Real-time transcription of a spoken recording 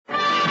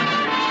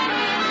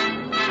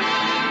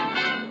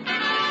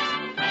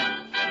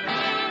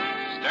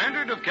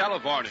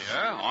California,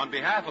 on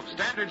behalf of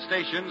standard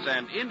stations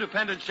and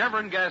independent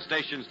Chevron gas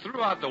stations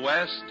throughout the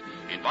West,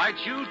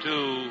 invites you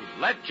to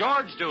Let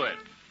George Do It.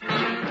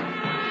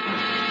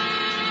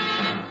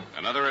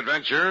 Another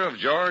adventure of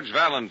George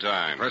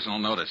Valentine. Personal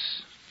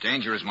notice.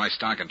 Danger is my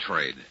stock and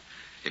trade.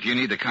 If you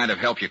need the kind of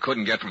help you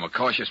couldn't get from a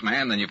cautious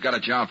man, then you've got a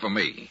job for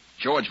me.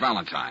 George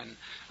Valentine.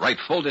 Write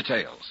full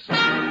details.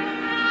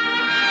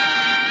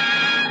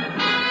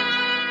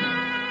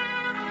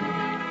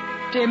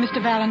 Dear Mr.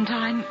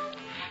 Valentine,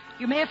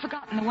 you may have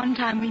forgotten the one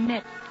time we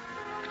met,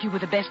 but you were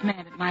the best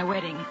man at my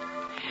wedding.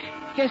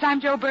 Yes, I'm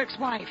Joe Burke's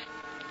wife.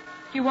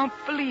 You won't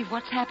believe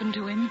what's happened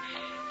to him.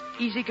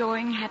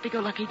 Easygoing,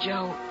 happy-go-lucky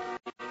Joe.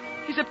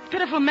 He's a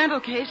pitiful mental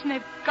case, and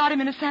they've got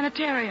him in a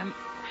sanitarium.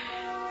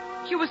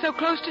 You were so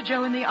close to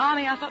Joe in the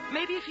Army, I thought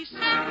maybe if he saw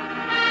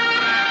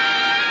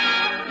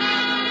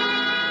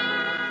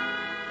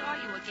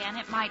you again,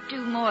 it might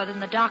do more than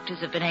the doctors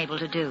have been able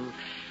to do.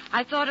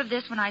 I thought of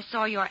this when I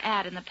saw your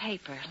ad in the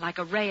paper, like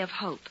a ray of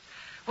hope.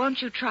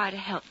 Won't you try to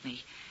help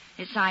me?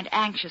 It's signed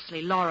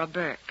anxiously, Laura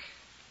Burke.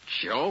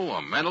 Joe,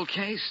 a mental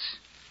case?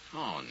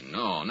 Oh,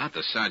 no, not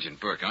the Sergeant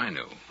Burke I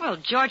knew. Well,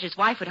 George's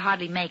wife would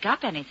hardly make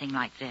up anything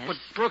like this. But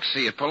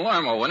Brooksie at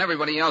Palermo, when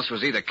everybody else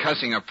was either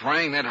cussing or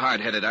praying, that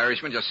hard-headed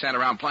Irishman just sat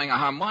around playing a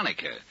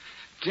harmonica.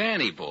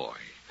 Danny boy.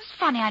 It's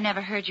funny I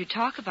never heard you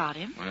talk about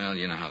him. Well,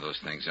 you know how those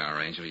things are,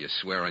 Angel. You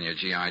swear on your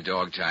GI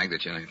dog tag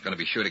that you're going to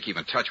be sure to keep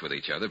in touch with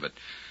each other, but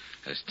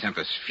as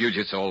Tempest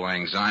Fugit's Old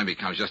Lang Syne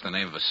becomes just the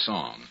name of a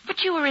song.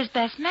 But you were his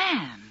best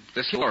man.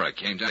 This Laura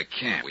came down to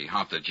camp. We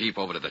hopped the Jeep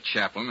over to the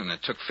chaplain, and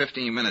it took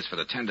 15 minutes for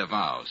the tender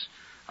vows.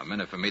 A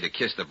minute for me to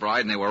kiss the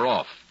bride, and they were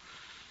off.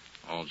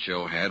 All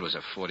Joe had was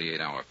a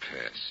 48-hour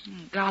pass.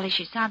 Golly,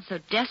 she sounds so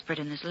desperate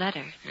in this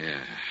letter.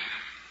 Yeah.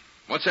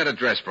 What's that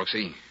address,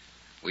 Brooksie?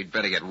 We'd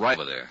better get right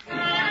over there.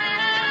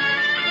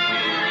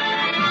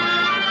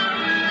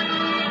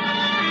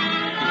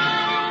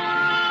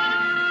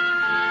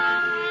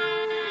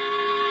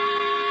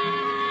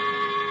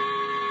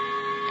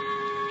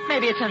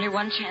 Maybe it's only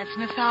one chance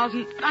in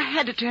 1,000. I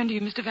had to turn to you,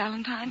 Mr.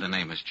 Valentine. The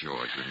name is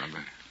George,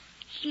 remember?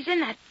 He's in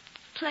that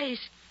place,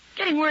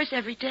 getting worse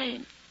every day.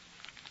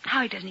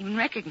 How he doesn't even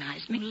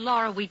recognize me.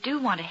 Laura, we do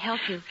want to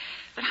help you.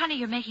 But, honey,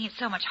 you're making it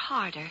so much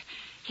harder.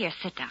 Here,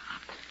 sit down.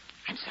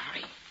 I'm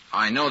sorry.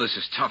 I know this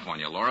is tough on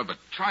you, Laura, but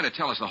try to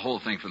tell us the whole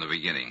thing from the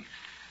beginning.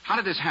 How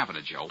did this happen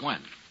to Joe?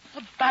 When?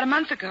 About a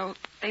month ago,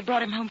 they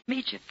brought him home from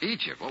Egypt.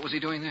 Egypt? What was he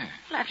doing there?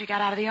 Well, after he got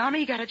out of the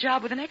Army, he got a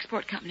job with an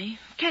export company,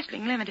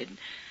 Kessling Limited.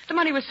 The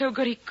money was so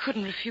good he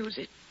couldn't refuse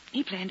it.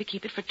 He planned to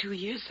keep it for 2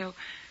 years so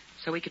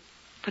he could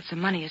put some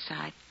money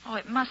aside. Oh,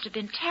 it must have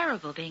been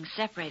terrible being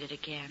separated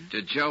again.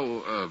 Did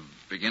Joe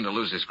begin to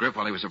lose his grip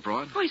while he was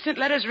abroad? Oh, he sent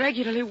letters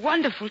regularly,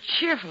 wonderful,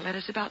 cheerful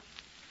letters about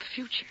the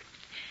future.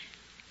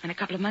 And a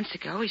couple of months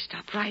ago, he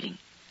stopped writing.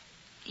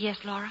 Yes,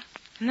 Laura?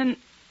 And then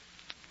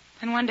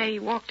one day he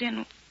walked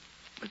in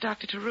with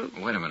Dr.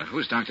 Taruk. Wait a minute.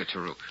 Who's Dr.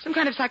 Taruk? Some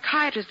kind of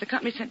psychiatrist the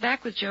company sent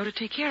back with Joe to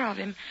take care of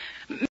him.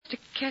 Mr.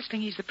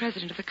 Kessling, he's the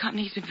president of the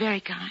company. He's been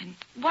very kind.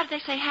 What did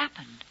they say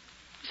happened?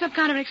 Some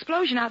kind of an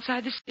explosion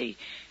outside the city.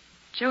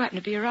 Joe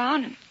happened to be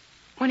around, and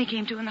when he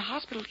came to in the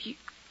hospital, he...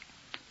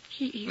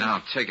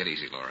 Now, take it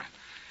easy, Laura.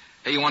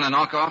 Hey, you want to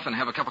knock off and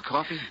have a cup of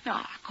coffee?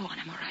 No, go on,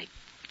 I'm all right.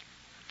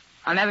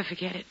 I'll never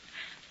forget it.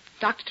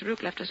 Dr.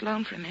 Taruk left us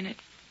alone for a minute.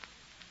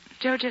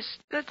 Joe just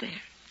stood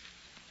there,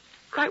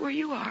 right where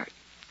you are,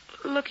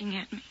 looking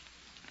at me,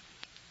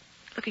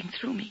 looking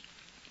through me.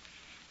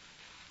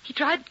 He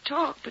tried to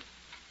talk, but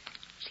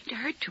it seemed to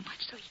hurt too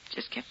much, so he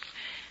just kept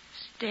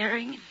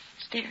staring and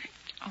staring.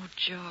 Oh,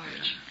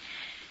 George.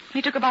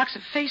 He took a box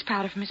of face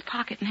powder from his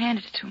pocket and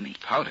handed it to me.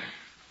 Powder?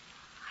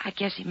 I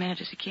guess he meant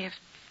it as a gift.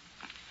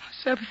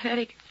 So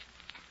pathetic.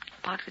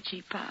 A box of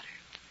cheap powder.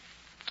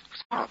 It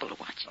was horrible to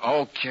watch.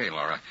 Okay,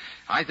 Laura.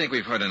 I think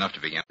we've heard enough to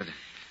begin with.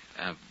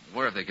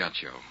 Where have they got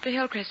Joe? The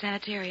Hillcrest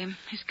Sanitarium.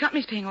 His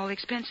company's paying all the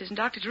expenses, and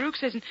Dr. Taruk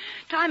says in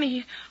time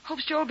he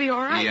hopes Joe will be all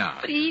right. Yeah.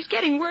 But he's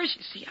getting worse,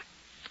 you see.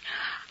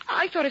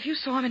 I thought if you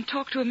saw him and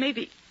talked to him,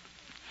 maybe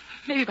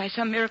by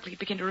some miracle he'd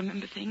begin to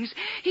remember things.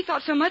 He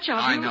thought so much of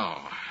you. I know.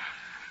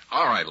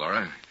 All right,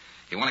 Laura.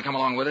 You want to come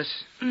along with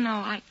us? No,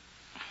 I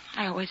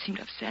always seem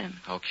to upset him.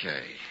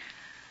 Okay.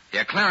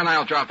 Yeah, Claire and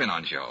I'll drop in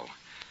on Joe.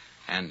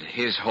 And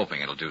here's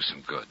hoping it'll do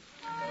some good.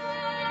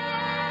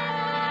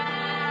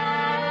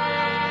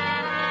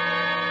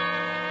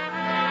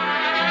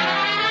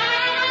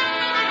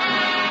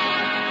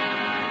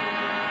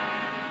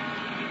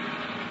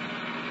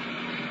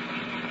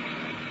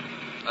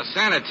 A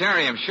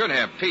sanitarium should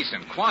have peace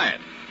and quiet,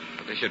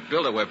 but they should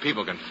build it where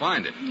people can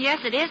find it.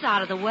 Yes, it is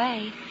out of the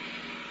way.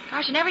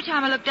 Gosh, and every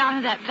time I look down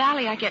into that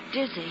valley, I get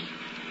dizzy.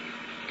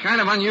 Kind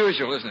of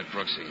unusual, isn't it,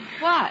 Brooksie?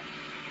 What?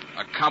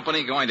 A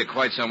company going to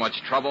quite so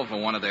much trouble for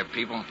one of their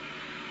people.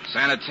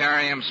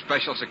 Sanitarium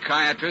special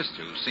psychiatrist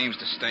who seems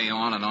to stay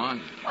on and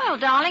on. Well,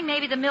 darling,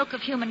 maybe the milk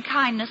of human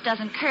kindness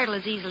doesn't curdle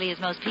as easily as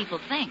most people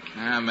think.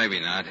 Maybe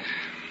not.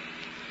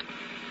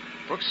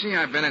 Brooksie,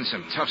 I've been in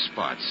some tough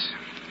spots.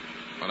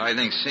 But I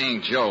think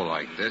seeing Joe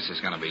like this is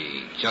going to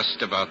be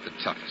just about the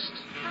toughest.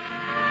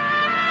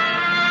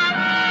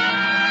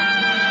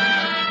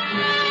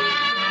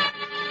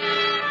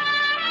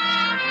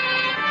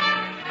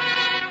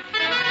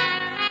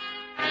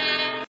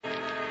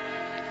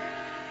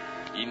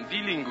 In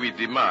dealing with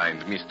the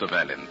mind, Mr.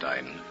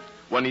 Valentine,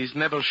 one is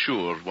never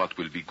sure what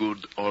will be good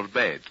or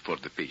bad for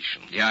the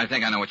patient. Yeah, I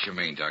think I know what you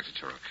mean, Dr.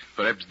 Turok.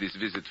 Perhaps this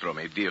visit from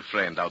a dear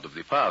friend out of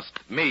the past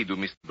may do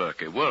Mr.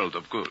 Burke a world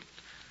of good.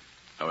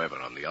 However,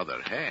 on the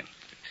other hand...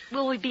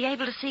 Will we be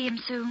able to see him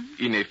soon?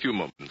 In a few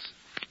moments.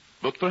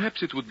 But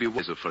perhaps it would be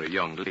wiser for a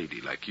young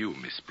lady like you,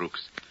 Miss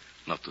Brooks,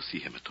 not to see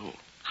him at all.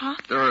 Huh?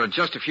 There are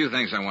just a few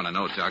things I want to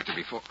know, Doctor,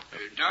 before...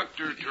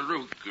 Dr.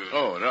 Turok...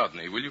 Oh,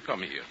 Rodney, will you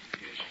come here?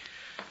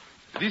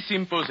 This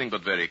imposing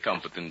but very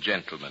competent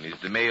gentleman is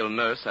the male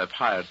nurse I've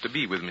hired to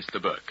be with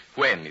Mr. Burke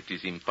when it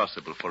is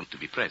impossible for him to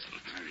be present.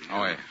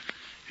 Oh, yeah.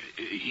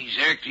 He's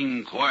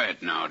acting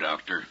quiet now,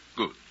 Doctor.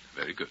 Good,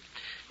 very good.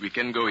 We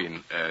can go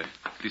in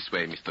this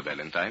way, Mr.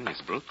 Valentine,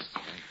 Miss Brooks.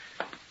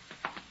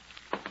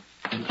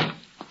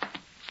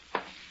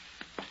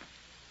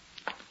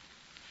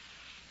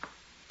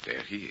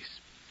 There he is.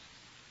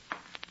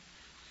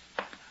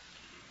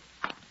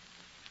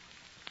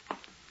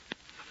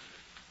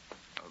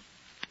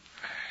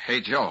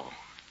 Hey, Joe.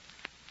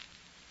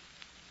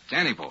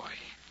 Danny boy.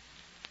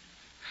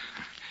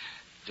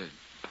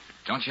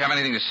 Don't you have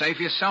anything to say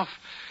for yourself?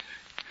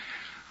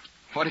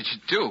 What did you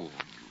do?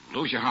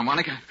 Lose your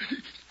harmonica?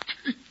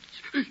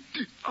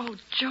 Oh,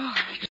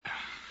 George.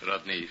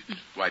 Rodney,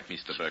 wipe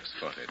Mr. Burke's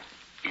forehead.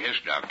 Yes,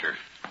 Doctor.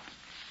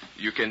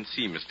 You can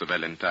see, Mr.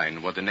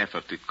 Valentine, what an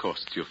effort it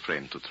cost your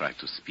friend to try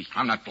to speak.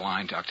 I'm not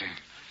blind, Doctor.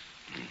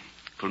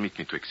 Permit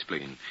me to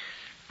explain.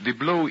 The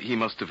blow he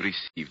must have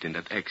received in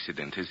that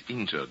accident has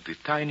injured the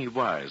tiny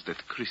wires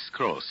that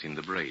crisscross in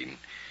the brain.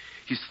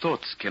 His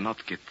thoughts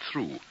cannot get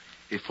through,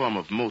 a form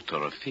of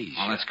motor aphasia.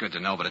 Well, that's good to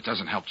know, but it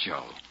doesn't help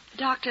Joe.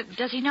 Doctor,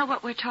 does he know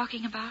what we're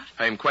talking about?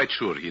 I am quite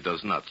sure he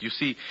does not. You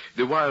see,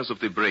 the wires of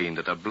the brain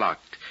that are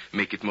blocked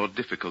make it more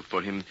difficult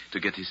for him to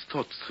get his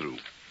thoughts through.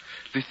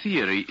 The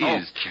theory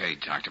is... Okay,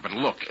 Doctor, but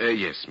look.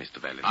 Yes, Mr.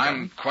 Valentine.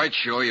 I'm quite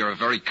sure you're a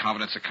very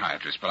competent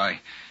psychiatrist, but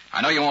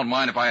I know you won't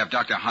mind if I have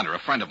Dr. Hunter, a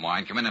friend of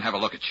mine, come in and have a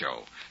look at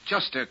Joe.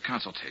 Just a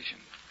consultation.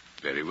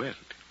 Very well,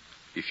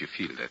 if you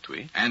feel that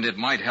way. And it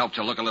might help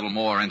to look a little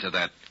more into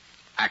that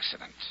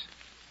accident.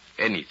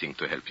 Anything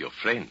to help your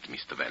friend,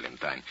 Mr.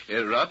 Valentine.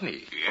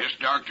 Rodney. Yes,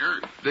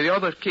 Doctor? The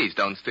other case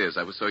downstairs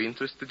I was so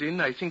interested in,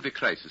 I think the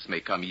crisis may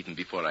come even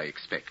before I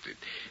expected.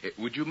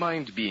 Would you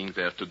mind being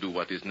there to do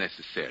what is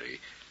necessary?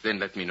 Then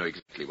let me know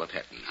exactly what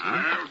happens.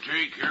 I'll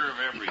take care of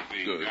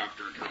everything, Good.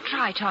 Dr. Turok.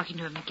 Try talking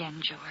to him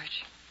again,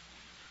 George.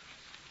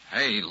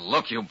 Hey,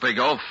 look, you big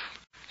oaf.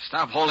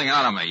 Stop holding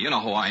out on me. You know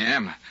who I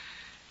am.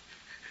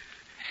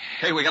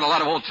 Hey, we got a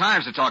lot of old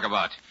times to talk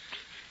about.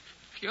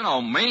 You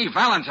know me,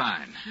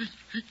 Valentine.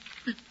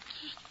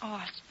 Oh,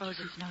 I suppose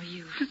it's no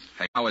use.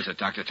 Hey, how is it,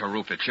 Dr.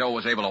 Taruk, that Joe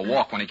was able to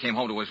walk when he came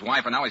home to his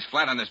wife, and now he's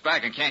flat on his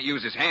back and can't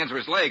use his hands or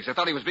his legs? I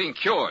thought he was being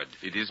cured.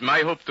 It is my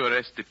hope to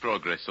arrest the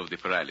progress of the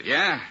paralysis.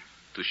 Yeah?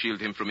 To shield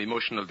him from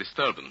emotional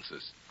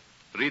disturbances.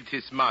 Rid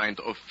his mind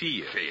of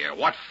fear. Fear?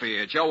 What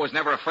fear? Joe was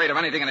never afraid of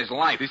anything in his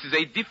life. This is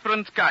a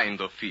different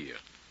kind of fear.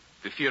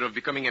 The fear of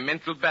becoming a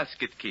mental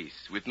basket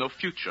case with no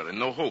future and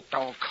no hope.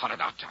 Oh, cut it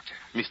out, Doctor.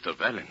 Mr.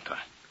 Valentine,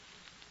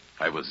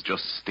 I was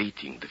just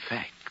stating the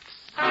facts.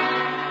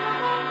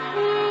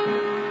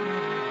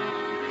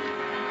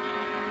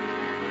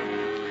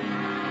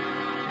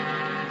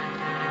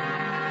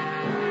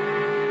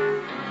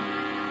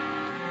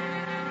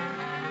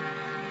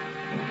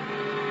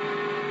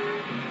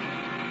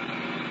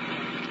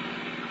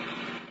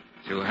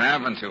 To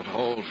have and to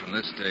hold from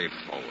this day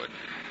forward,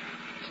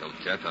 till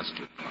death us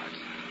do part.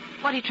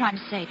 What are you trying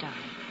to say, darling?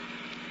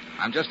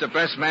 I'm just a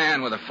best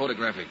man with a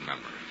photographic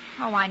memory.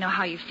 Oh, I know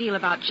how you feel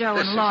about Joe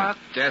This and Laura.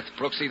 isn't death,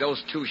 Brooksie.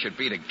 Those two should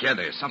be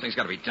together. Something's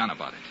got to be done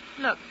about it.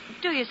 Look,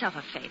 do yourself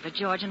a favor,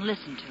 George, and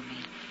listen to me.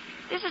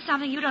 This is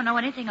something you don't know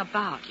anything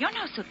about. You're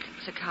no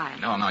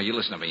psychiatrist. No, you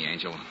listen to me,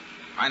 Angel.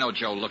 I know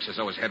Joe looks as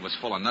though his head was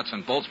full of nuts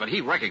and bolts, but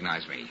he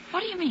recognized me.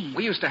 What do you mean?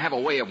 We used to have a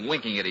way of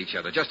winking at each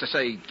other, just to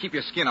say, keep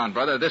your skin on,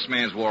 brother. This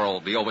man's war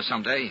will be over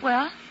someday.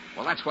 Well?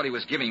 Well, that's what he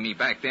was giving me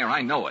back there.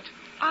 I know it.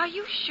 Are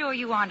you sure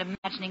you aren't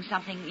imagining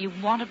something you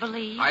want to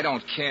believe? I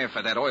don't care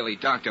for that oily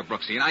doctor,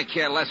 Brooksie, and I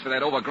care less for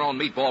that overgrown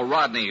meatball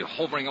Rodney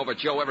hovering over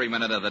Joe every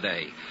minute of the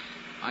day.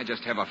 I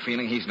just have a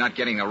feeling he's not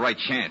getting the right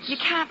chance. You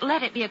can't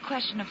let it be a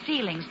question of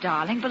feelings,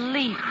 darling.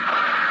 Believe me.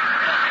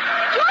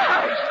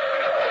 George!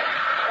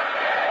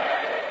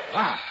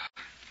 Wow.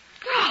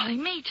 Golly,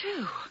 me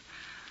too.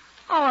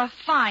 Oh, a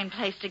fine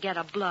place to get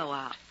a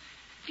blowout.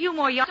 A few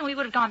more yards and we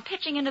would have gone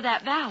pitching into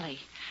that valley.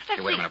 Let's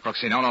Hey, wait a see. minute,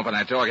 Brooksie. Don't open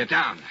that door. Get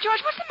down. George,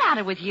 what's the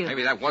matter with you?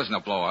 Maybe that wasn't a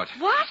blowout.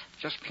 What?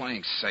 Just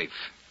playing safe.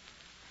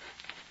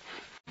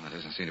 Well, there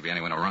doesn't seem to be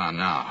anyone around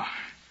now.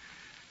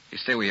 You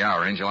stay where you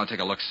are, Angel. I'll take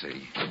a look-see.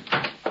 Did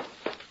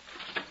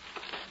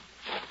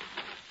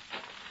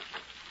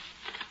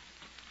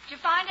you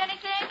find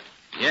anything?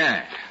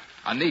 Yeah.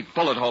 A neat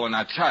bullet hole in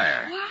our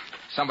tire. What?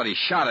 Somebody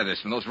shot at us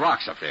from those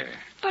rocks up there.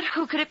 But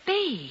who could it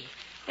be?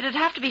 It'd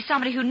have to be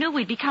somebody who knew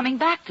we'd be coming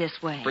back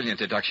this way. Brilliant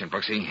deduction,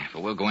 Brooksie,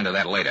 but we'll go into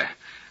that later.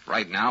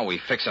 Right now, we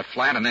fix a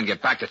flat and then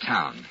get back to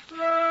town.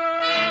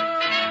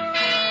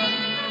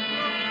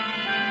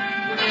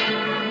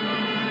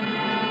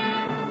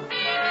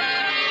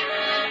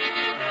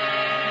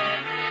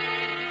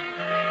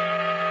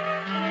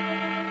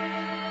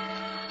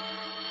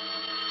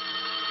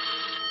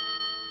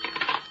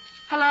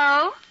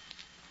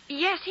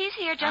 Yes, he's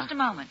here. Just a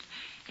moment.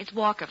 It's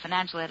Walker,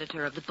 financial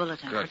editor of the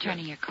Bulletin, Good,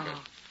 returning good, your call. good.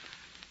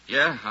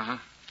 Yeah, uh-huh.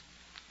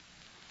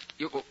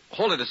 You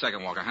hold it a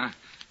second, Walker, huh?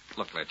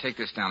 Look, Claire, take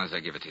this down as I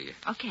give it to you.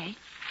 Okay.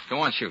 Go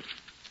on, shoot.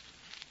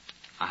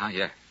 Uh-huh,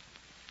 yeah.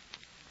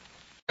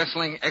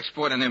 Wrestling,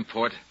 export and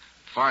import,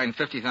 fined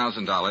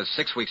 $50,000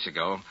 6 weeks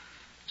ago.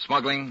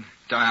 Smuggling,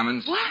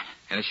 diamonds. What?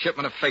 And a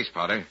shipment of face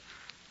powder.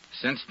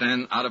 Since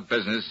then, out of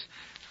business.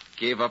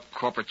 Gave up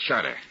corporate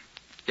charter.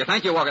 Yeah,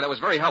 thank you, Walker. That was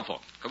very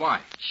helpful. Goodbye.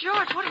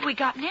 George, what have we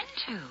gotten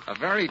into? A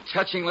very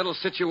touching little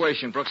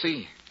situation,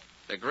 Brooksie.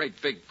 The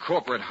great big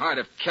corporate heart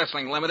of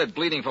Kessling Limited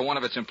bleeding for one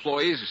of its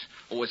employees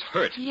who was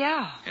hurt.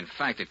 Yeah. In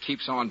fact, it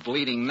keeps on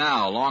bleeding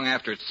now, long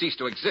after it ceased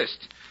to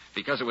exist.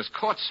 Because it was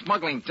caught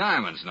smuggling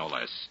diamonds, no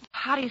less.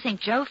 How do you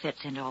think Joe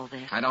fits into all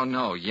this? I don't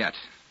know yet.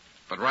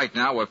 But right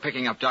now, we're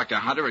picking up Dr.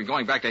 Hunter and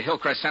going back to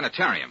Hillcrest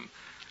Sanitarium.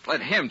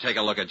 Let him take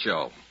a look at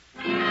Joe.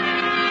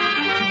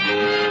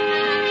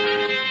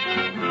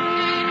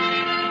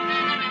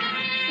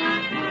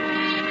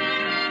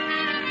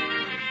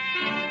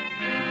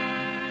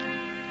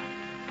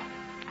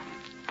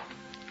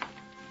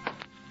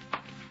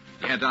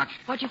 Yeah, Doc?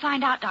 What'd you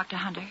find out, Dr.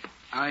 Hunter?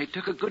 I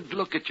took a good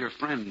look at your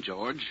friend,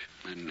 George,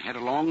 and had a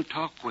long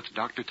talk with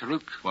Dr.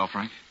 Taruk. Well,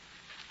 Frank?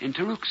 In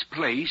Taruk's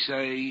place,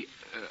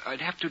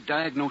 I'd have to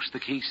diagnose the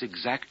case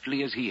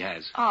exactly as he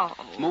has. Oh.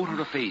 Motor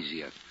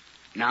aphasia.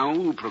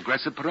 Now,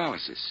 progressive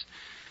paralysis.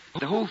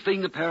 The whole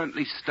thing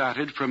apparently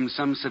started from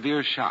some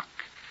severe shock.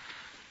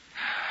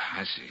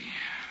 I see.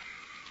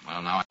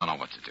 Well, now I don't know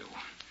what to do.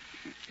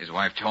 His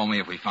wife told me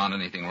if we found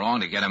anything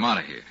wrong to get him out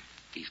of here.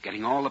 He's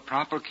getting all the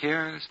proper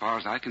care as far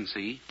as I can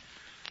see.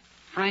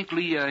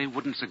 Frankly, I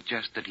wouldn't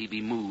suggest that he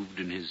be moved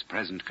in his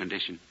present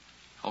condition.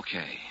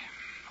 Okay.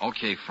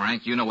 Okay,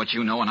 Frank, you know what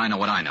you know, and I know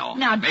what I know.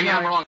 Now, Maybe George...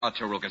 I'm wrong about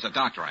Taruk as a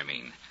doctor, I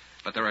mean.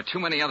 But there are too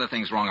many other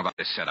things wrong about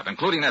this setup,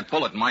 including that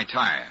bullet in my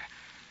tire.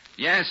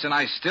 Yes, and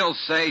I still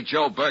say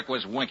Joe Burke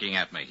was winking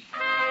at me.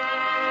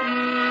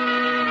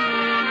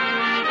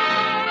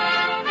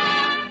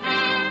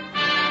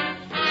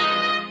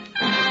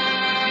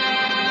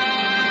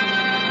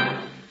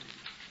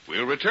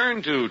 We'll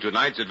return to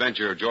tonight's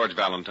adventure of George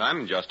Valentine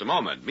in just a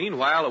moment.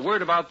 Meanwhile, a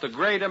word about the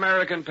great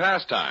American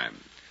pastime.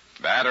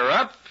 Batter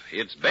up,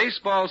 it's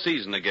baseball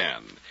season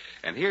again.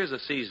 And here's a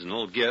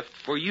seasonal gift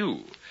for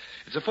you.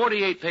 It's a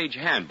 48-page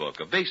handbook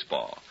of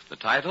baseball. The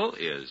title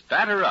is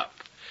Batter Up.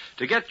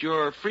 To get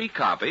your free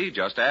copy,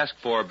 just ask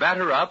for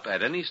Batter Up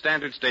at any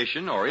standard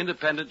station or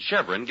independent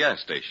Chevron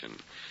gas station.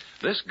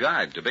 This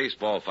guide to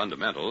baseball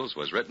fundamentals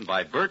was written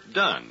by Bert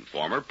Dunn,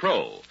 former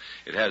pro.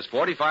 It has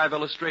 45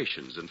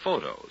 illustrations and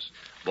photos.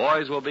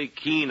 Boys will be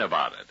keen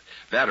about it.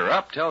 Batter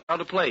Up tells how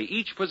to play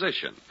each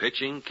position,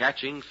 pitching,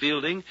 catching,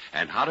 fielding,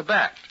 and how to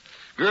bat.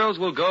 Girls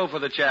will go for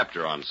the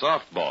chapter on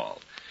softball.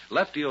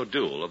 Lefty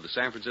O'Doul of the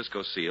San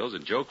Francisco Seals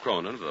and Joe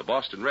Cronin of the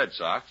Boston Red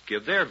Sox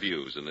give their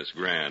views in this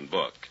grand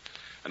book.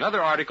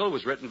 Another article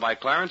was written by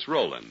Clarence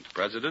Rowland,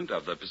 president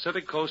of the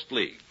Pacific Coast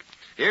League.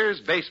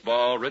 Here's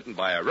baseball written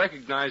by a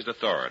recognized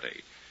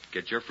authority.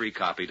 Get your free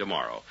copy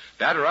tomorrow.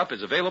 Batter Up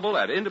is available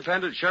at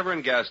independent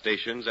Chevron gas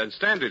stations and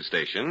standard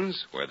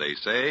stations where they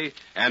say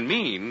and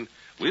mean,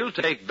 we'll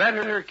take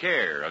better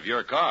care of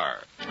your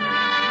car.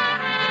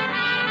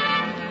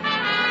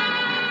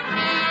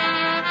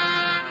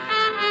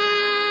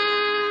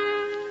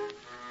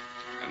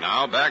 And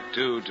now back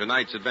to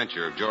tonight's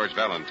adventure of George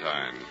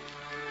Valentine.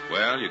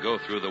 Well, you go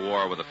through the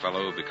war with a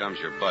fellow who becomes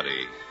your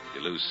buddy.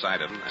 You lose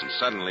sight of him, and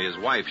suddenly his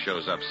wife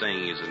shows up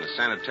saying he's in a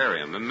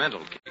sanitarium, a mental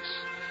case.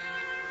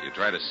 You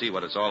try to see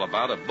what it's all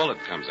about, a bullet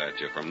comes at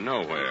you from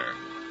nowhere.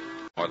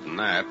 More than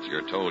that,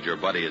 you're told your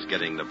buddy is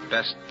getting the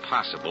best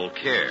possible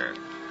care.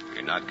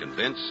 You're not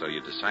convinced, so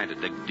you decide to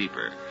dig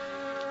deeper.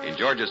 In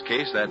George's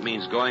case, that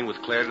means going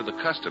with Claire to the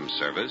Customs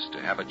Service to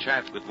have a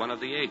chat with one of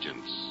the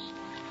agents.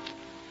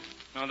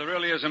 Now, there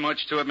really isn't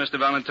much to it, Mr.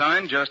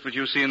 Valentine, just what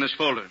you see in this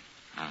folder.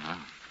 Uh-huh.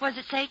 What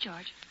does it say,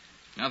 George?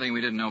 Nothing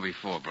we didn't know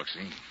before,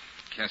 Brooksie.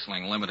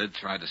 Kessling Limited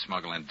tried to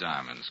smuggle in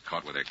diamonds,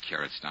 caught with their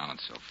carrots down and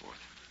so forth.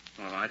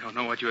 Well, I don't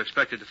know what you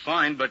expected to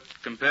find, but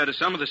compared to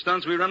some of the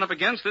stunts we run up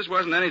against, this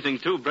wasn't anything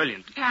too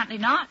brilliant. Apparently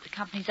not. The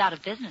company's out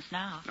of business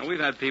now. Now, we've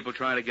had people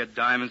try to get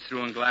diamonds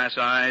through in glass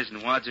eyes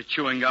and wads of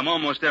chewing gum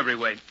almost every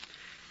way.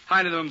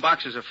 Hiding them in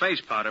boxes of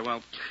face powder,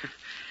 well,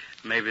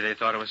 maybe they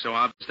thought it was so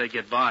obvious they'd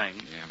get buying.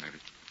 Yeah, maybe.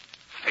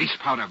 Face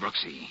powder,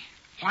 Brooksie.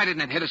 Why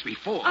didn't it hit us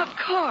before? Of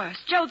course.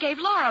 Joe gave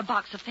Laura a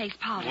box of face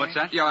powder. What's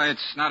that? Yeah,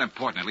 it's not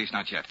important, at least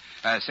not yet.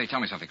 Say,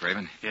 tell me something,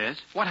 Craven. Yes?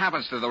 What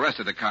happens to the rest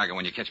of the cargo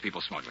when you catch people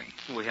smuggling?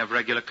 We have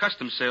regular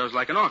customs sales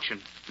like an auction.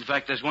 In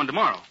fact, there's one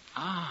tomorrow.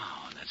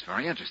 Oh, that's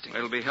very interesting.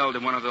 It'll be held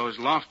in one of those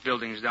loft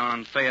buildings down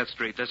on Fayette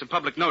Street. There's a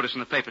public notice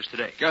in the papers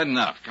today. Good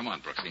enough. Come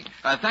on, Brooksie.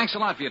 Thanks a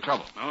lot for your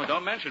trouble. Oh,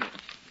 don't mention it.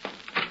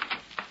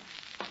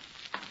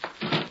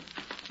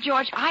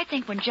 George, I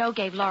think when Joe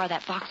gave Laura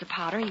that box of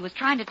powder, he was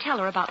trying to tell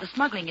her about the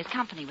smuggling his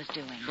company was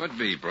doing. Could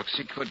be,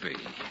 Brooksie, could be.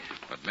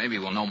 But maybe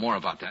we'll know more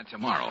about that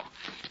tomorrow.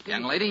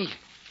 Young lady,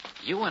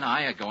 you and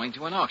I are going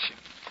to an auction.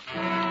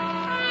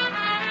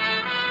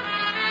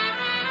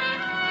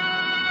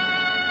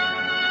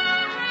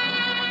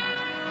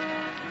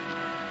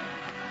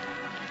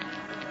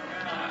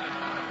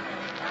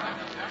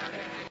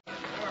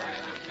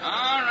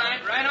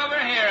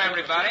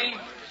 everybody.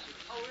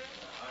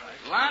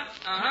 Lot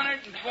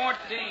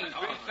 114,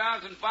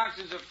 3,000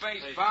 boxes of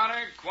face powder,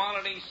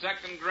 quality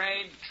second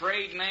grade,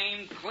 trade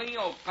name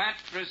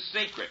Cleopatra's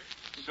Secret.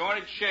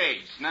 Sorted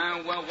shades.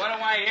 Now, what do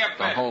I hear?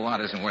 The whole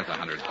lot isn't worth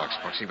 $100,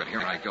 Brooksie, but here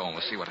I go, and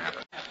we'll see what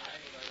happens.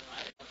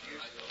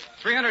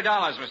 $300,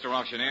 Mr.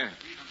 Auctioneer.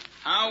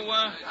 How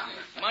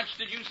much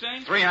did you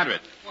say? 300.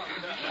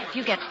 If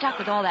you get stuck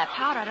with all that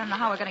powder, I don't know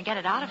how we're going to get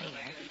it out of here.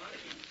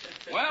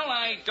 Well,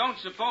 I don't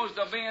suppose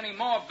there'll be any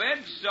more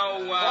bids, so...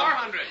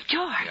 400.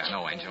 George. Yeah,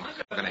 no, Angel.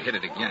 I'm going to hit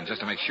it again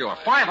just to make sure.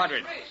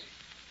 500.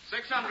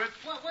 600.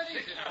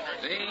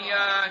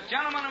 The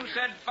gentleman who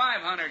said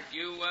 500,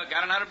 you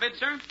got another bid,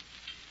 sir?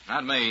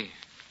 Not me.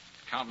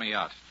 Count me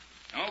out.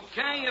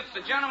 Okay, if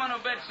the gentleman who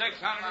bid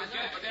 600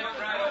 just step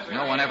right over.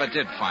 No one ever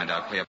did find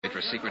out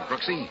Cleopatra's Secret,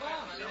 Brooksie.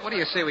 What do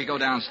you say we go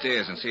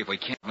downstairs and see if we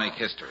can't make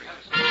history?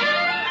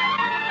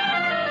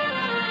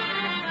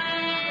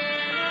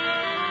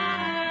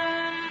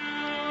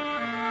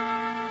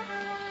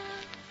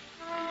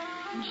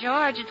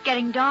 George, it's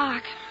getting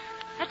dark.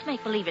 Let's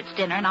make believe it's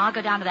dinner, and I'll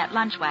go down to that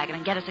lunch wagon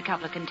and get us a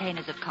couple of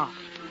containers of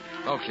coffee.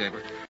 Okay,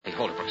 but... Hey,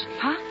 hold it, Brooksie.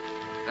 Huh?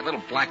 That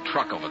little black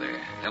truck over there.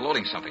 They're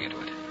loading something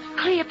into it.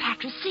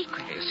 Cleopatra's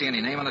Secret. Hey, you see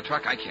any name on the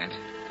truck? I can't.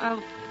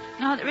 Oh,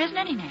 no, there isn't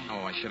any name.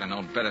 Oh, I should have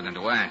known better than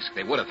to ask.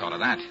 They would have thought of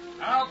that.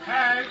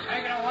 Okay,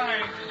 take it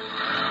away.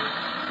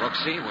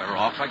 Brooksie, we're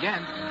off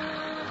again.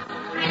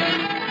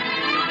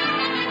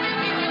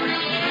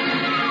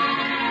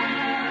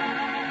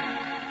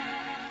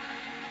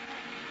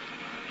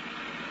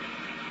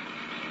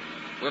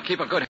 We'll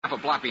keep a good half a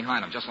block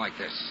behind them, just like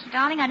this.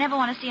 Darling, I never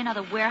want to see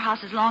another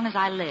warehouse as long as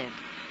I live.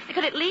 They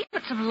could at least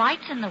put some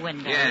lights in the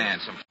windows. Yeah,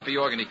 and some fluffy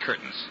organdy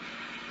curtains.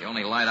 The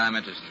only light I'm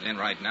interested in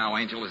right now,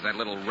 Angel, is that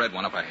little red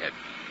one up ahead.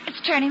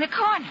 It's turning the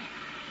corner.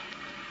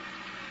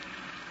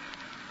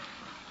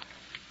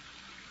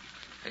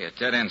 Hey, a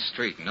dead-end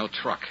street, no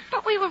truck.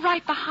 But we were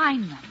right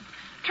behind them.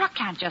 Truck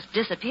can't just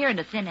disappear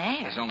into thin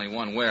air. There's only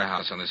one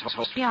warehouse on this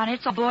whole... Yeah, and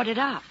it's all boarded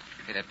up.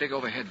 Hey, that big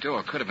overhead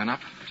door could have been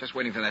up, just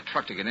waiting for that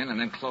truck to get in and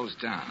then close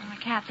down. I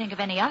can't think of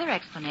any other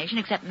explanation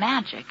except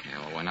magic. Yeah,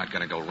 well, we're not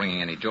going to go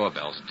ringing any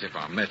doorbells and tip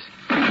our mitt.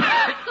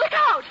 Look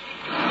out!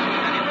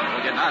 Anyway,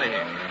 we're getting out of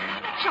here.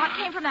 That shot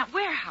came from that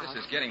warehouse.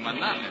 This is getting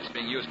monotonous,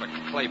 being used for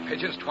clay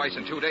pigeons twice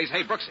in 2 days.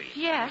 Hey, Brooksie.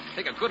 Yes.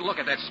 Take a good look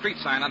at that street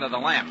sign under the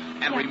lamp,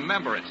 and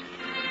remember it.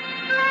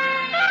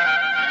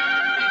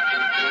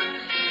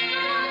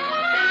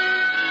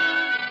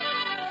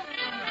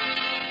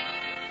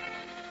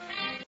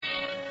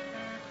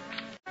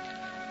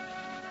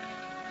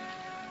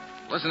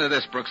 Listen to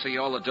this,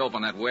 Brooksie. All the dope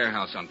on that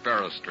warehouse on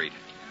Barrow Street.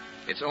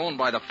 It's owned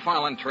by the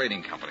Farland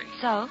Trading Company.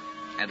 So?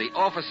 And the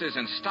officers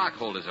and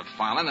stockholders of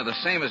Farland are the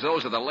same as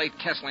those of the late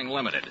Kessling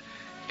Limited,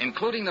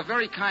 including the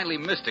very kindly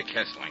Mr.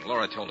 Kessling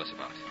Laura told us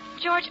about.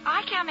 George,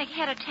 I can't make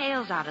head or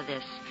tails out of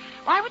this.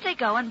 Why would they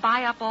go and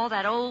buy up all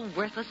that old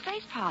worthless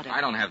face powder? I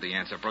don't have the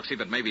answer, Brooksie,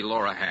 but maybe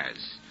Laura has.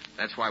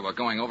 That's why we're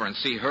going over and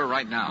see her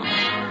right now.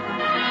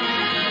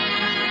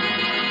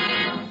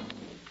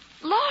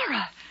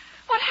 Laura!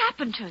 What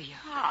happened to you?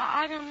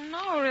 I don't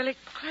know, really,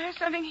 Claire.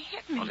 Something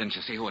hit me. Well, didn't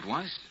you see who it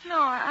was? No,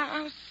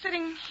 I was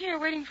sitting here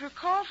waiting for a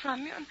call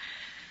from you, and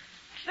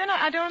then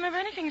I don't remember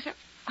anything except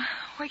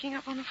waking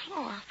up on the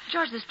floor.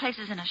 George, this place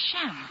is in a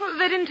sham. Well,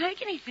 they didn't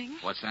take anything.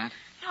 What's that?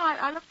 No,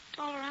 I looked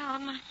all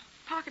around. My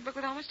pocketbook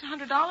with almost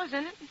 $100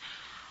 in it, and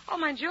all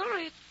my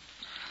jewelry.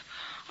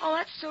 All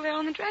that's still there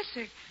on the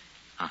dresser.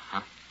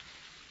 Uh-huh.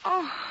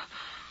 Oh,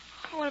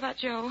 what about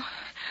Joe?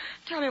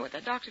 Tell me what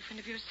that doctor friend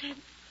of yours said.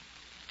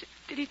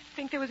 Did he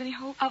think there was any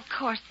hope? Of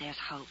course there's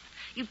hope.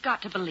 You've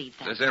got to believe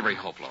that. There's every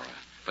hope, Laura.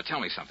 But tell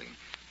me something.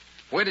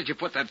 Where did you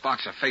put that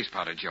box of face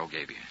powder Joe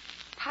gave you?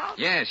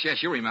 Powder? Yes,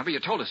 you remember.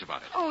 You told us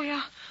about it. Oh,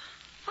 yeah.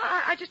 Well,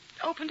 I just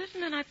opened it,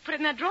 and then I put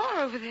it in that drawer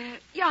over there.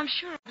 Yeah, I'm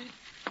sure of it.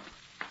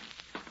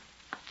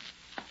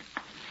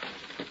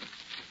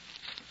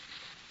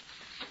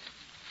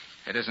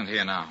 It isn't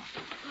here now.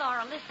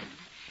 Laura, listen.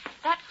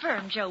 That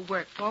firm Joe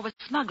worked for was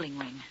a smuggling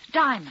ring.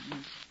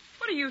 Diamonds.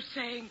 What are you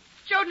saying?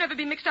 Joe'd never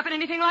be mixed up in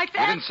anything like We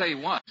that. didn't say he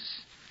was.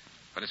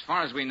 But as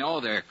far as we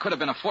know, there could have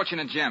been a fortune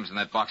in gems in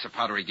that box of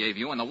powder he gave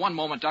you, and the one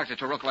moment Dr.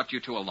 Taruk left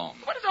you two alone.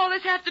 What does all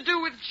this have to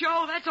do with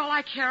Joe? That's all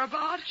I care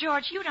about.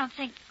 George, you don't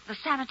think the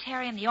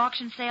sanitarium, the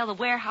auction sale, the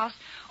warehouse,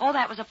 all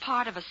that was a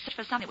part of a search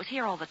for something that was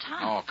here all the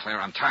time? Oh,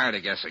 Claire, I'm tired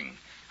of guessing.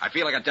 I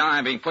feel like a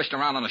dime being pushed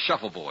around on a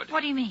shuffleboard.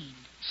 What do you mean?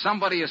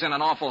 Somebody is in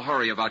an awful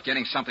hurry about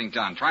getting something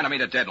done, trying to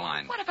meet a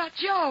deadline. What about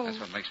Joe? That's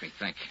what makes me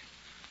think.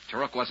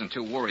 Taruk wasn't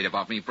too worried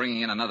about me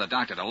bringing in another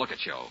doctor to look at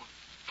Joe.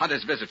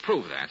 Hunter's visit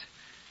proved that.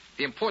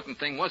 The important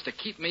thing was to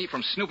keep me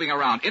from snooping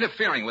around,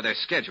 interfering with their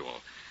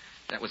schedule.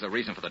 That was the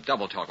reason for the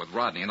double talk with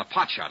Rodney and the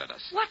pot shot at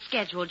us. What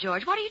schedule,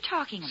 George? What are you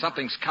talking about?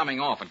 Something's coming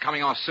off, and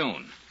coming off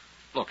soon.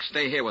 Look,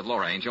 stay here with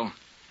Laura, Angel.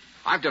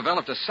 I've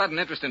developed a sudden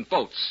interest in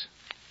boats.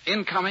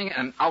 Incoming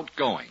and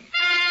outgoing.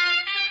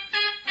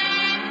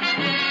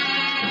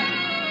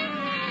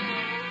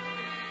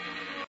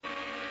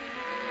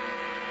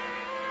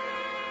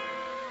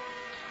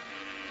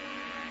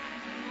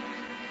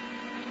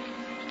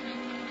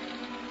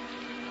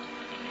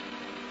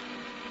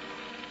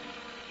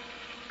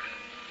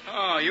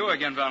 Oh, you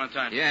again,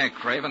 Valentine. Yeah,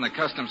 Craven, the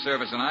Customs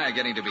Service and I are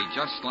getting to be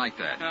just like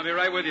that. I'll be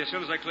right with you as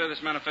soon as I clear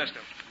this manifesto.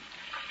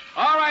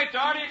 All right,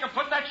 Doherty, you can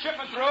put that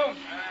shipment through.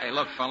 Hey,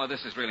 look, fella,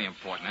 this is really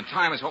important, and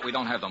time is what we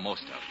don't have the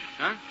most of.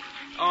 Huh?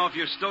 Oh, if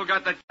you still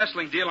got that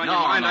wrestling deal on your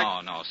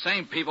mind... No.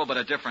 Same people, but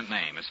a different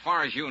name. As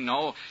far as you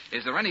know,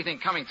 is there anything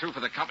coming through for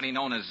the company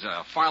known as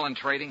Farland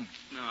Trading?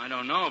 No, I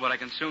don't know, but I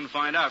can soon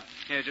find out.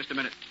 Here, just a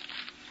minute.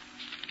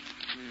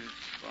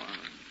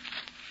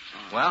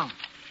 Well?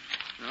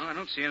 No, I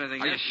don't see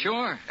anything. Are you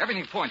sure?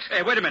 Everything points...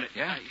 Hey, wait a minute.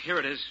 Yeah? Here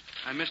it is.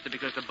 I missed it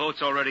because the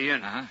boat's already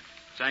in. Uh-huh.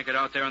 It's anchored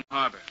out there in the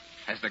harbor.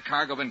 Has the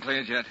cargo been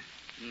cleared yet?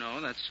 No,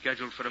 that's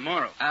scheduled for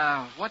tomorrow.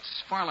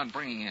 What's Farland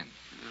bringing in?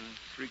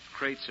 3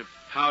 crates of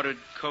powdered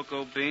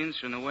cocoa beans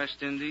from the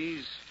West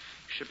Indies.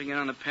 Shipping in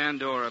on the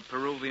Pandora,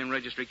 Peruvian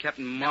registry.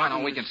 Captain Martin...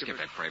 No, we can skip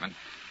that, Craven.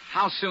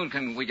 How soon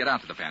can we get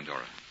out to the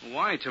Pandora?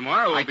 Why?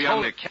 Tomorrow we'll be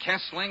on the...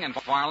 Kessling and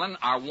Farland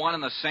are one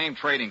and the same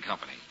trading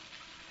company.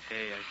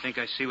 Hey, I think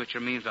I see what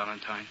you mean,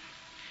 Valentine.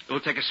 We'll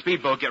take a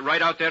speedboat, get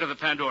right out there to the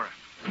Pandora.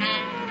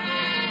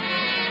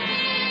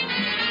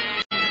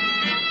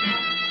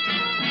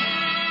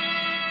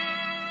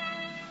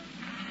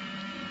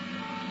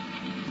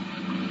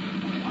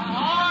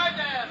 Ahoy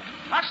there!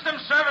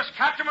 Customs Service,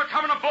 Captain, we're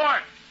coming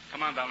aboard.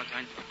 Come on,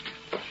 Valentine.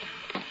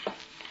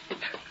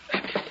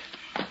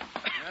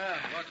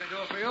 What can I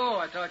do for you?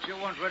 I thought you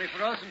weren't ready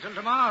for us until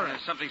tomorrow.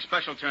 Something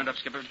special turned up,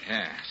 Skipper.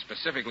 Yeah,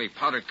 specifically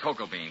powdered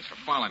cocoa beans for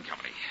Farland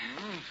Company.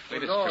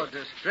 Good Lord,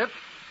 this trip.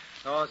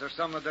 Those are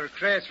some of their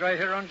crates right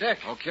here on deck.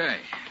 Okay,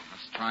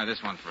 let's try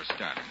this one for a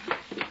start.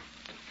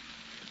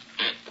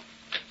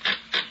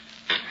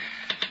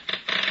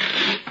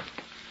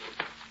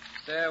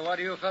 Say, what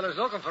are you fellas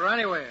looking for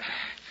anyway?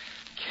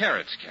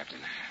 Carrots, Captain.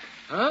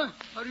 Huh?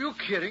 Are you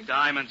kidding?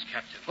 Diamonds,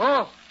 Captain.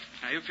 Oh,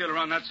 Now, you feel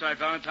around that side,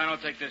 Valentine. I'll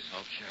take this.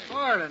 Okay.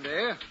 Ireland,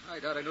 eh?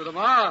 I thought I knew them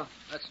all.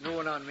 That's new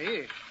one on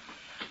me.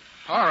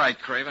 All right,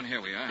 Craven,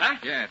 here we are. Huh?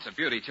 Yeah, it's a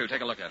beauty, too.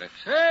 Take a look at it.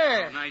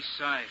 Say, Oh, nice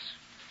size.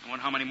 I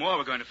wonder how many more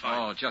we're going to find.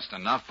 Oh, just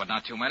enough, but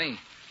not too many.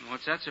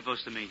 What's that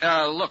supposed to mean?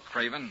 Look,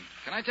 Craven,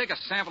 can I take a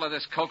sample of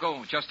this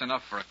cocoa? Just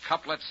enough for a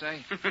cup, let's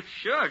say?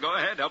 Sure, go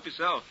ahead. Help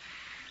yourself.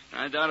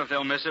 I doubt if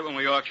they'll miss it when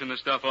we auction the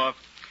stuff off.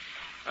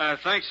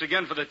 Thanks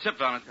again for the tip,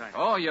 Valentine.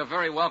 Oh, you're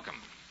very welcome.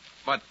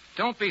 But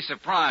don't be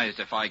surprised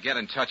if I get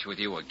in touch with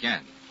you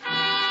again.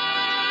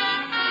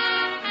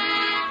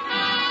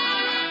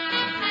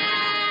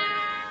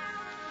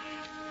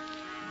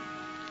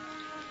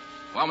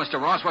 Well,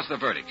 Mr. Ross, what's the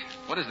verdict?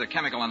 What does the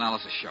chemical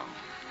analysis show?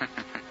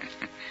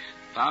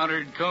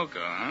 Powdered cocoa,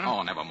 huh?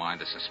 Oh, never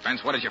mind the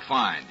suspense. What did you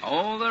find?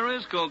 Oh, there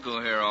is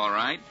cocoa here, all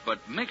right,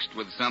 but mixed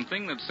with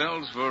something that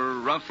sells for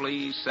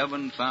roughly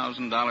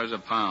 $7,000 a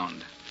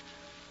pound.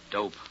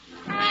 Dope.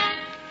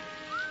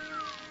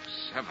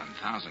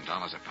 $7,000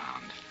 a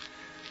pound.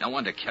 No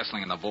wonder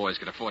Kessling and the boys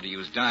could afford to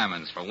use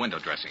diamonds for window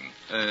dressing.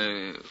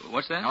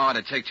 What's that? Oh,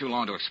 it'd take too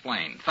long to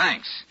explain.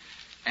 Thanks.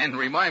 And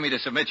remind me to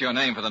submit your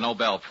name for the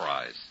Nobel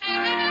Prize.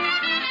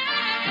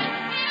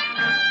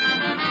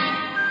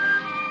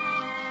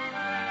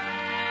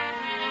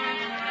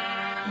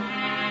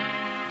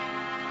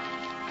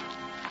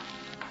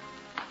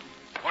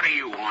 What do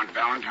you want,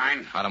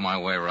 Valentine? Out of my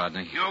way,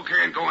 Rodney. You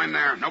can't go in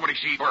there. Nobody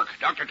sees Burke.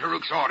 Dr.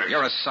 Taruk's orders.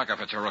 You're a sucker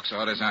for Taruk's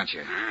orders, aren't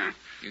you?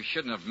 You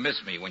shouldn't have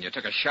missed me when you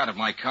took a shot at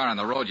my car on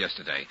the road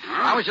yesterday.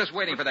 I was just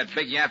waiting for that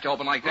big yap to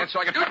open like that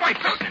so I could...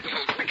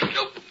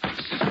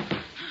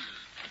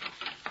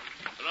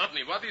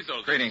 Rodney, what is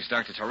all Greetings,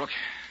 Dr. Taruk.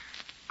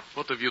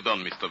 What have you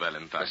done, Mr.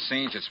 Valentine? The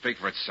scene should speak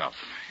for itself.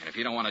 And if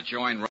you don't want to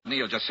join Rodney,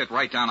 you'll just sit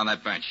right down on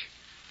that bench.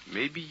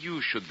 Maybe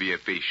you should be a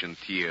patient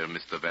here,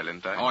 Mr.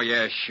 Valentine. Oh,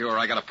 yeah, sure.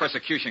 I got a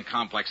persecution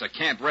complex. I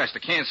can't rest. I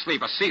can't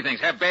sleep. I see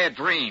things, have bad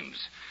dreams.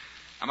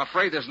 I'm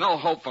afraid there's no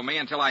hope for me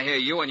until I hear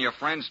you and your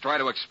friends try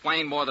to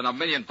explain more than $1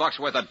 million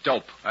worth of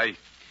dope. I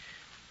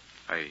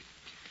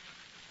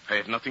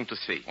have nothing to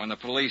say. When the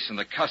police and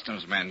the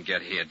customs men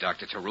get here,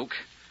 Dr. Taruk,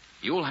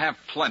 you'll have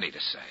plenty to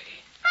say.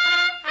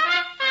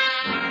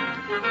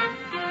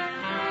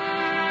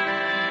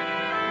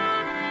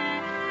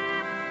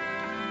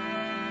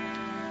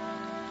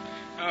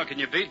 Oh, can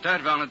you beat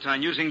that,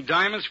 Valentine? Using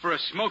diamonds for a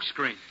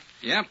smokescreen.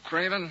 Yep,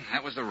 Craven,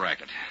 that was the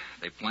racket.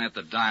 They plant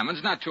the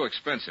diamonds, not too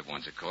expensive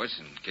ones, of course,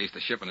 in case the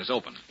shipment is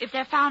open. If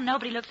they're found,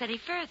 nobody looks any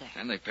further.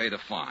 And they pay the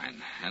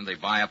fine. And they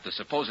buy up the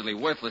supposedly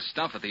worthless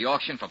stuff at the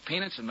auction for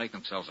peanuts and make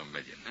themselves $1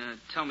 million.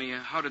 Tell me,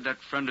 how did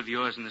that friend of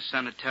yours in the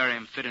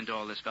sanitarium fit into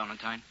all this,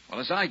 Valentine? Well,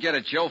 as I get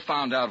it, Joe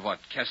found out what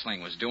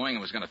Kessling was doing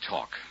and was going to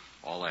talk.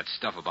 All that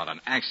stuff about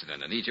an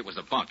accident in Egypt was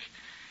a bunk.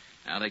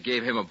 Now, they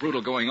gave him a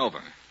brutal going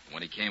over.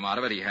 When he came out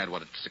of it, he had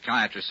what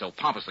psychiatrists so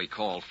pompously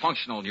call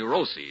functional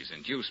neuroses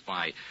induced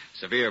by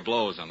severe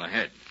blows on the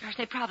head. Gosh,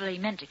 they probably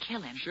meant to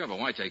kill him. Sure, but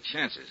why take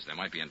chances? There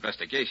might be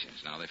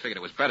investigations. Now, they figured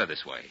it was better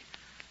this way.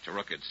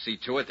 Taruk could see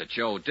to it that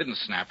Joe didn't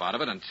snap out of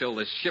it until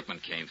this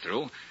shipment came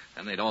through.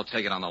 Then they'd all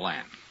take it on the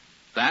lam.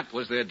 That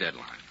was their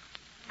deadline.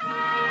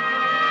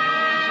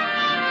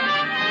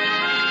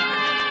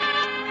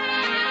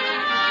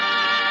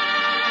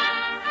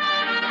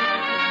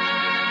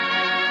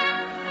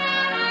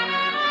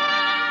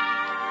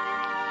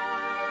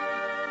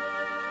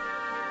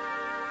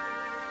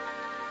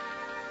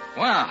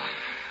 Well,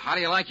 how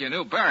do you like your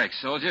new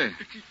barracks, soldier?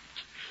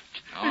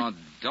 Oh,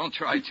 don't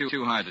try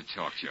too hard to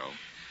talk, Joe.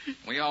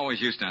 We always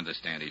used to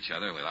understand each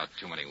other without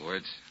too many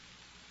words.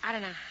 I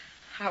don't know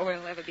how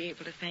we'll ever be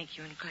able to thank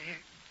you and Claire.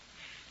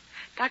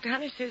 Dr.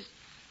 Hunter says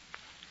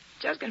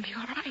Joe's going to be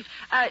all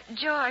right.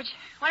 George,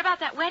 what about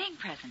that wedding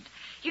present?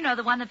 You know,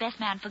 the one the best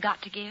man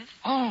forgot to give?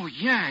 Oh,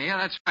 yeah,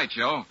 that's right,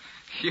 Joe.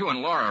 You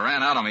and Laura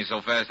ran out on me so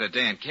fast that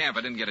day in camp,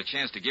 I didn't get a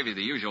chance to give you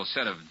the usual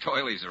set of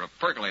doilies or a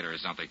percolator or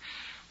something.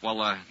 Well,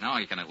 now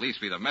you can at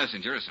least be the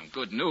messenger of some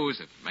good news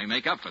that may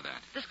make up for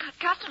that. The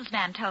customs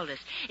man told us.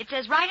 It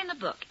says right in the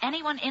book,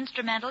 anyone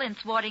instrumental in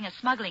thwarting a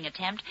smuggling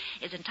attempt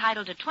is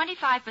entitled to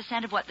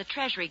 25% of what the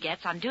Treasury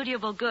gets on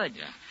dutiable goods.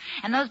 Yeah.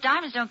 And those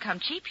diamonds don't come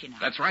cheap, you know.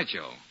 That's right,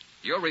 Joe.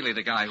 You're really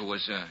the guy who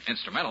was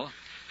instrumental.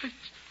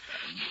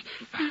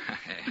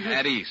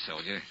 At ease,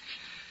 soldier.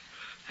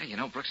 Hey, you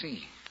know,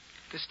 Brooksie,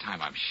 this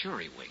time I'm sure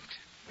he winked.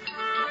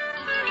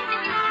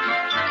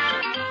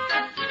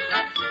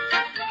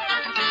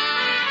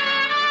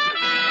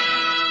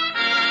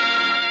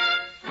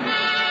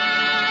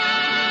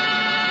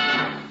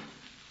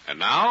 And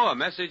now, a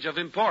message of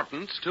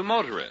importance to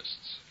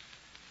motorists.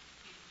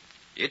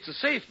 It's a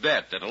safe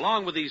bet that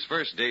along with these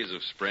first days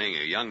of spring,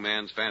 a young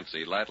man's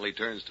fancy lightly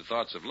turns to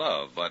thoughts of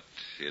love. But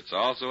it's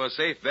also a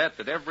safe bet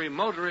that every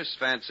motorist's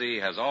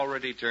fancy has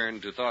already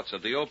turned to thoughts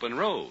of the open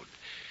road.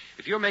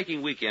 If you're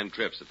making weekend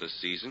trips at this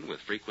season with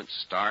frequent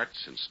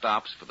starts and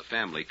stops for the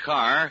family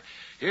car,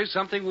 here's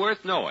something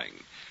worth knowing.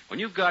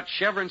 When you've got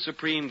Chevron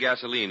Supreme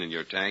gasoline in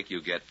your tank,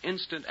 you get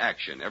instant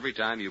action every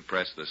time you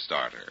press the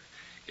starter.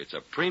 It's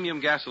a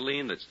premium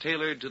gasoline that's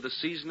tailored to the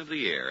season of the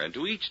year and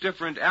to each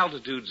different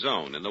altitude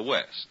zone in the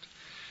West.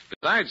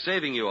 Besides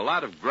saving you a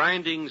lot of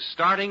grinding,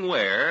 starting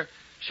wear,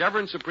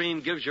 Chevron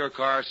Supreme gives your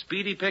car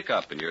speedy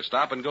pickup in your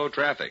stop-and-go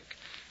traffic,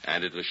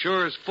 and it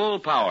assures full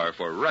power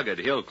for rugged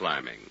hill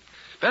climbing.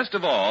 Best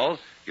of all,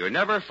 you're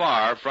never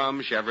far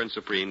from Chevron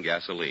Supreme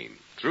gasoline.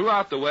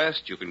 Throughout the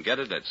West, you can get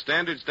it at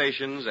standard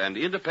stations and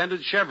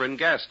independent Chevron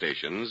gas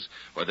stations,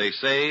 where they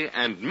say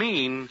and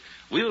mean,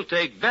 we'll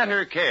take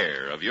better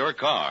care of your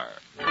car.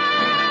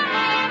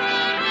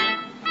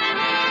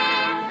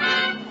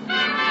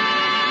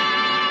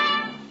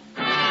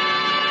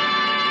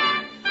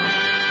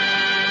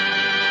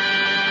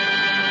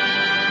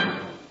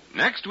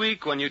 Next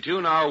week, when you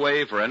tune our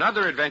way for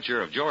another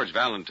adventure of George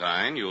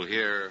Valentine, you'll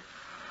hear...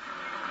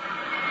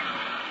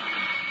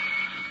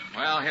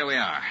 Well, here we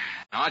are.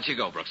 Now, out you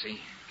go, Brooksie.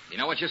 You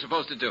know what you're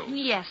supposed to do.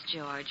 Yes,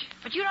 George.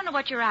 But you don't know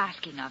what you're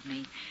asking of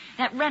me.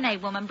 That Renee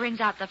woman brings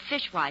out the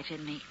fishwife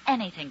in me.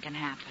 Anything can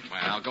happen.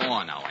 Well, go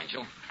on now,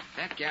 Angel.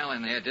 That gal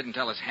in there didn't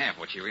tell us half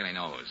what she really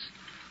knows.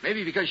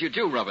 Maybe because you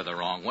do rub her the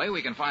wrong way,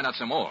 we can find out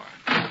some more.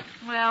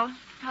 Well,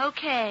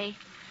 okay.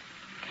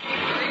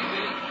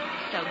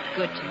 So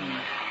good to me.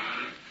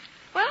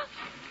 Well,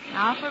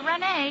 now for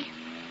Renee.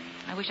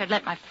 I wish I'd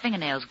let my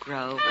fingernails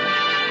grow.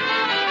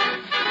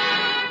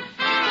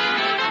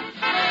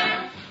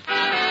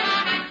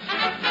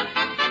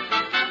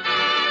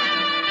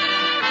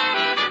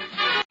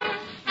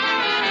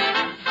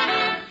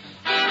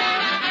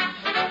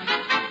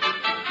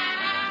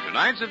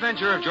 Tonight's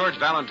adventure of George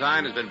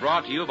Valentine has been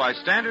brought to you by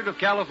Standard of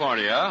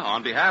California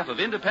on behalf of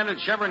independent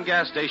Chevron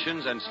gas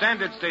stations and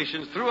standard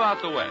stations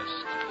throughout the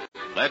West.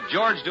 Let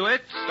George Do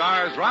It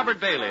stars Robert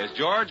Bailey as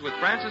George with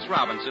Frances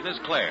Robinson as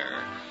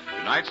Claire.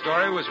 Tonight's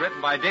story was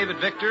written by David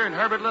Victor and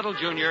Herbert Little,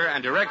 Jr.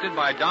 and directed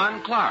by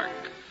Don Clark.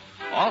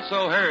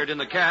 Also heard in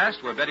the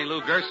cast were Betty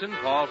Lou Gerson,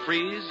 Paul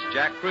Frees,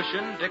 Jack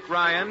Crucian, Dick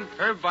Ryan,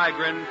 Herb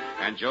Vigran,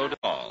 and Joe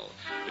Dahl.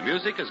 The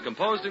music is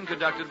composed and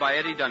conducted by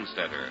Eddie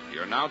Dunstetter.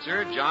 Your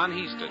announcer, John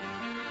Heaston.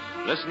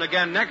 Listen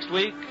again next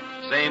week,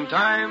 same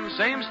time,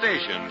 same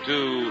station,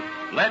 to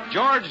Let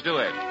George Do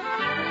It.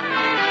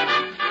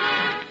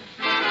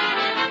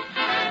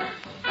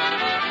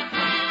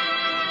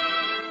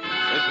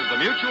 This is the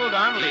Mutual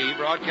Don Lee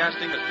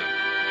Broadcasting System.